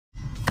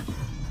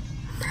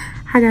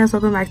Hi guys,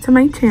 welcome back to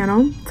my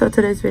channel. So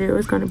today's video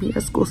is going to be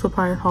a school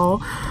supply haul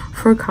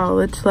for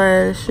college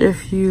slash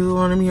if you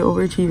want to be an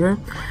overachiever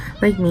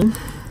like me.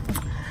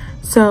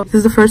 So this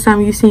is the first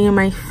time you seeing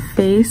my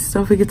face.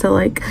 Don't forget to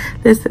like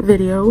this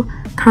video,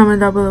 comment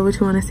down below what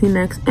you want to see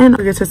next, and don't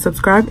forget to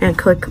subscribe and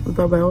click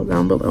the bell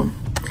down below.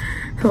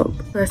 So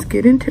let's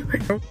get into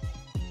it.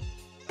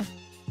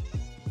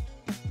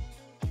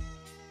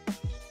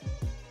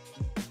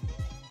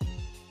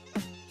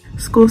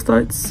 School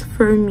starts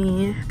for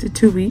me to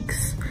 2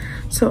 weeks,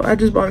 so I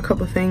just bought a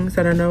couple things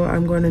that I know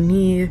I'm going to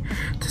need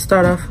to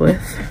start off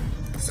with.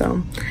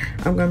 So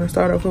I'm going to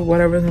start off with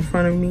whatever's in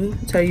front of me,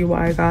 tell you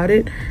why I got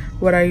it,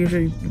 what I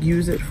usually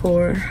use it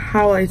for,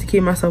 how I like to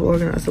keep myself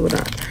organized with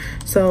that.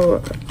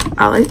 So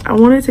I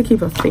wanted to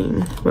keep a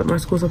theme with my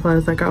school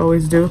supplies like I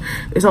always do.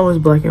 It's always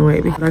black and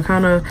white because I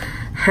kind of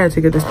had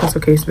to get this pencil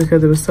case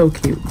because it was so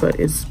cute, but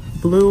it's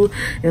blue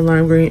and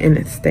lime green and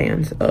it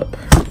stands up.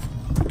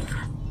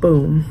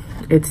 Boom,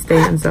 it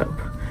stands up.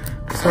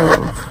 So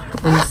I'm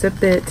gonna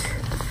sip it.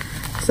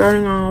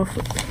 Starting off,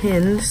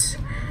 pens.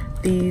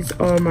 These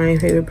are my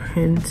favorite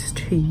pens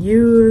to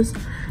use,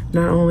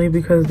 not only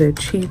because they're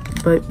cheap,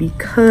 but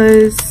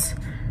because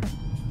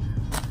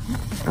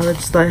I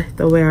just like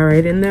the way I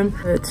write in them.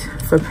 But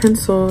for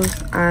pencils,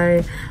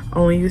 I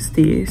only use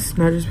these,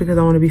 not just because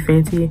I want to be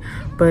fancy,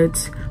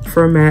 but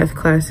for math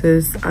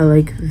classes, I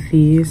like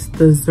these,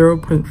 the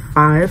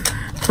 0.5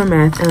 for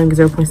math and like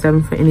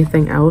 0.7 for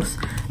anything else.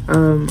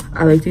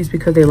 I like these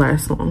because they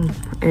last long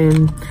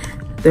and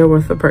they're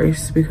worth the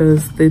price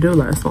because they do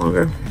last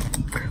longer.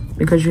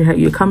 Because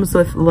it comes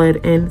with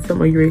lead and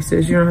some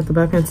erasers. You don't have to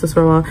buy pencils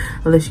for a while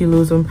unless you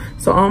lose them.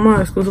 So all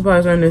my school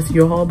supplies are in this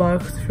U-Haul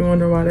box. If you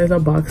wonder why there's a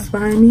box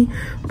behind me,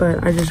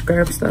 but I just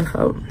grab stuff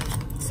out.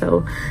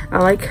 So I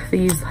like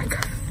these like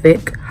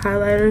thick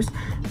highlighters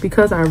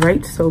because I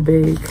write so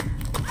big.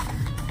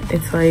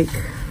 It's like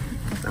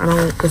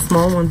the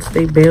small ones,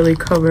 they barely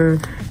cover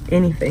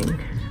anything,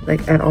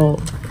 like at all.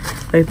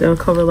 Like they'll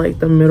cover like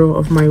the middle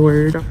of my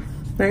word.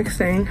 Next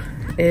thing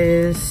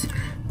is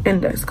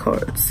index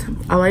cards.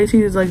 I like to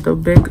use like the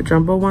big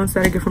jumbo ones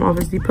that I get from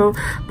Office Depot,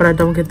 but I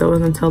don't get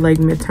those until like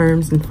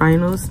midterms and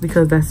finals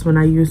because that's when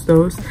I use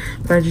those.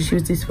 But I just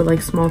use these for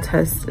like small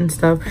tests and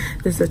stuff.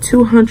 This is a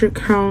 200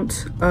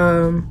 count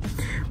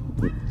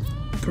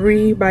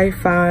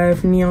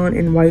 3x5 neon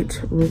and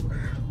white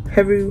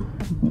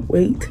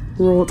heavyweight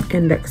ruled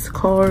index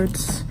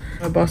cards.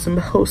 I bought some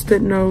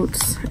post-it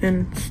notes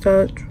and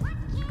stuff.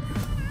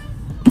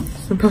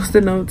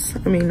 Post-it notes.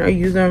 I mean, I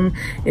use them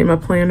in my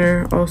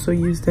planner, also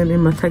use them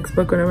in my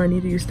textbook whenever I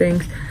need to use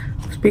things.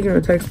 Speaking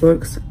of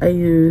textbooks, I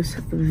use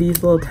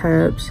these little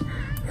tabs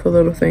for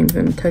little things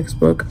in the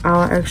textbook.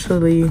 I'll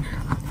actually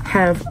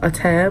have a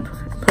tab,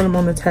 put them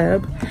on the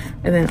tab,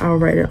 and then I'll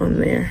write it on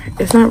there.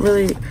 It's not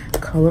really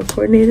color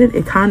coordinated.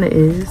 It kind of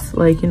is.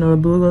 Like, you know, the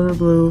blue goes to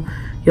blue,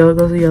 yellow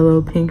goes to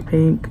yellow, pink,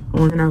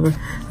 orange, and I was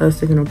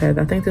sticking on pad.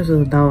 I think this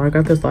was $1. I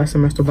got this last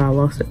semester, but I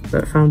lost it,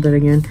 but found it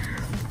again.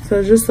 So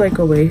it's just like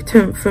a way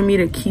for me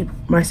to keep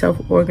myself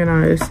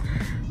organized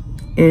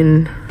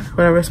in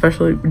whatever,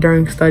 especially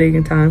during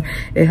studying time.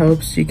 It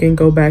helps. You can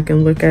go back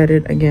and look at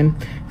it again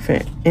for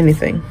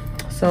anything.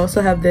 So I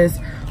also have this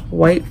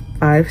white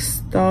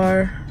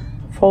 5-star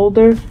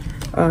folder,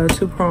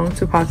 2-prong,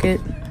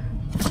 2-pocket.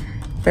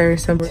 Very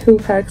simple. 2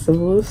 packs of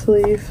loose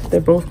leaf.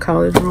 They're both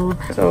college ruled.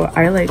 So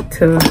I like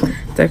to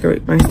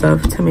decorate my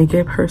stuff to make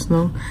it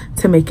personal,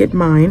 to make it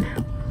mine.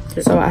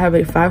 So I have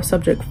a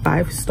 5-subject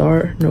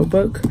 5-star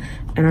notebook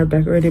and I've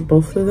decorated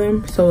both of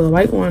them. So the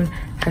white one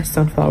has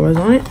sunflowers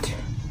on it.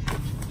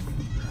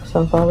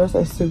 Sunflowers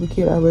are super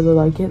cute. I really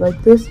like it like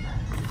this.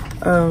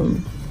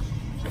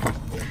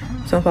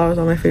 Sunflowers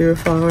are my favorite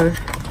flower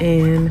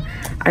and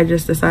I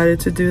just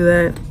decided to do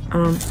that.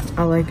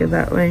 I like it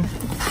that way.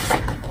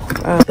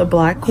 The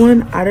black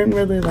one, I didn't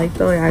really like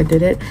the way I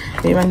did it.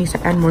 Maybe I need to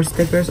add more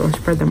stickers or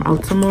spread them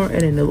out some more and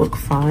then it look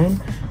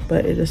fine.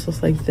 But it just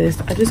looks like this.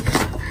 I just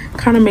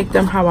kind of make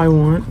them how I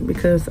want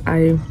because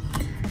I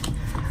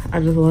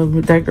just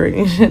love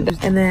decorating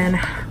shit. And then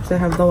to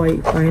have the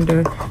white binder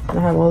and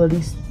I have all of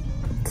these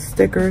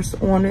stickers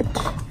on it.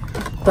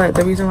 But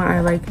the reason why I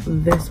like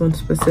this one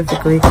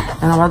specifically,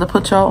 and I'm about to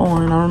put y'all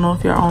on, I don't know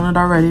if you're on it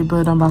already,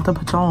 but I'm about to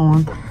put y'all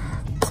on.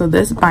 So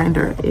this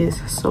binder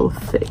is so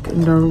thick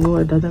and durable.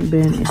 It doesn't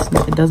bend,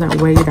 it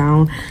doesn't weigh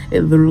down.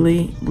 It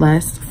literally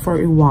lasts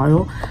for a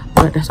while,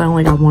 but that's why I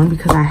only got one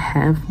because I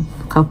have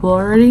a couple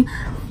already.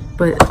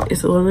 But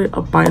it's literally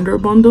a binder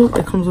bundle.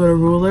 It comes with a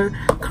ruler,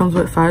 comes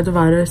with 5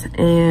 dividers,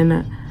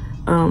 and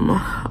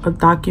a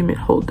document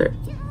holder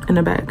in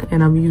the back,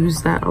 and I've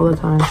used that all the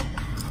time.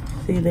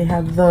 See, they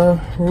have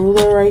the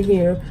ruler right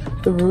here.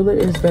 The ruler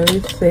is very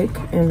thick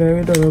and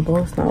very durable.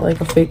 It's not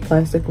like a fake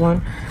plastic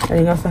one.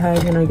 And you also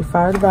have, you know, your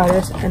 5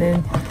 dividers and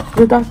then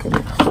your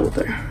document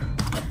holder.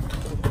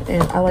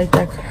 And I like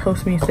that.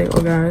 Helps me stay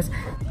organized.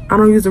 I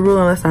don't use the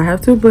ruler unless I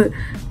have to, but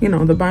you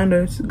know, the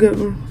binder is a good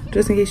one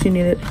just in case you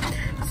need it.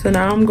 So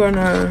now I'm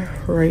gonna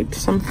write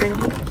something.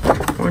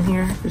 I'm on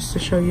here just to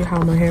show you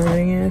how my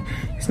handwriting is.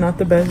 It's not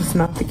the best, it's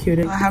not the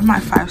cutest. I have my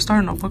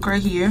 5-star notebook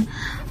right here.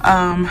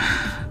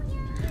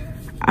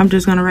 I'm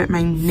just gonna write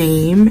my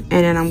name and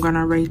then I'm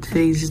gonna write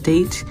today's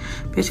date,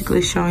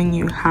 basically showing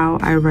you how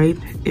I write.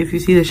 If you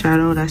see the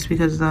shadow, that's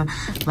because the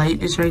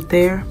light is right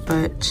there,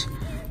 but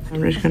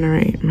I'm just gonna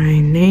write my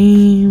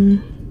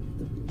name.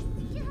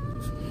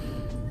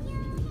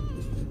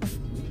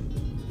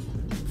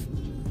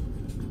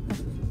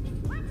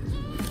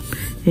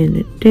 And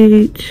the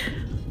date.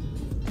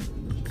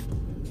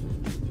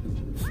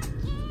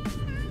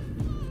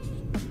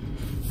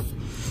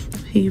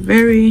 See,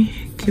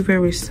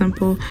 very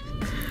simple.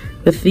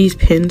 With these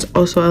pins,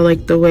 also I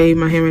like the way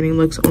my handwriting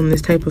looks on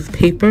this type of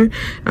paper.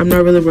 I'm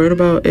not really worried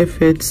about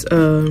if it's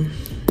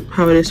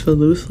how it is for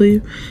loose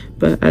leaf,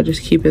 but I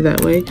just keep it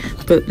that way.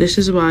 But this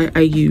is why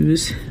I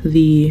use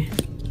the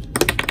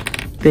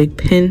big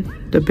pin,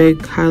 the big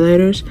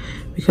highlighters,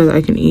 because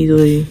I can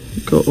easily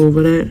go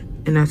over that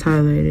and that's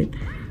highlighted.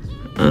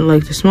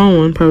 Unlike the small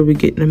one, probably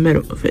get in the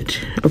middle of it.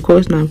 Of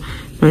course, now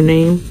my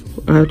name,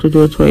 I have to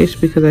do it twice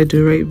because I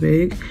do write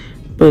big,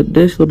 but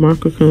this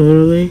marker can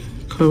literally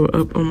cover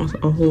up almost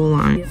a whole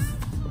line. Yeah.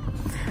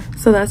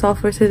 So that's all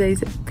for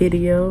today's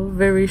video.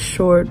 Very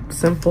short,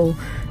 simple,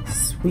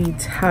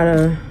 sweet.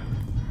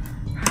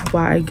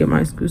 Why I get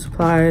my school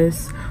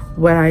supplies,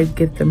 what I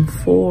get them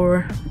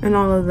for, and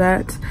all of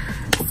that.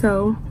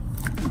 So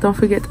don't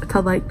forget to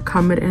like,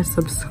 comment, and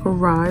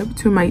subscribe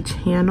to my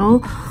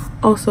channel.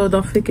 Also,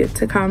 don't forget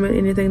to comment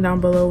anything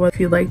down below if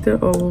you liked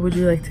it or what would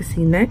you like to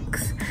see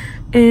next.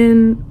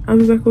 And I'll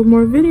be back with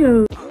more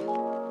videos.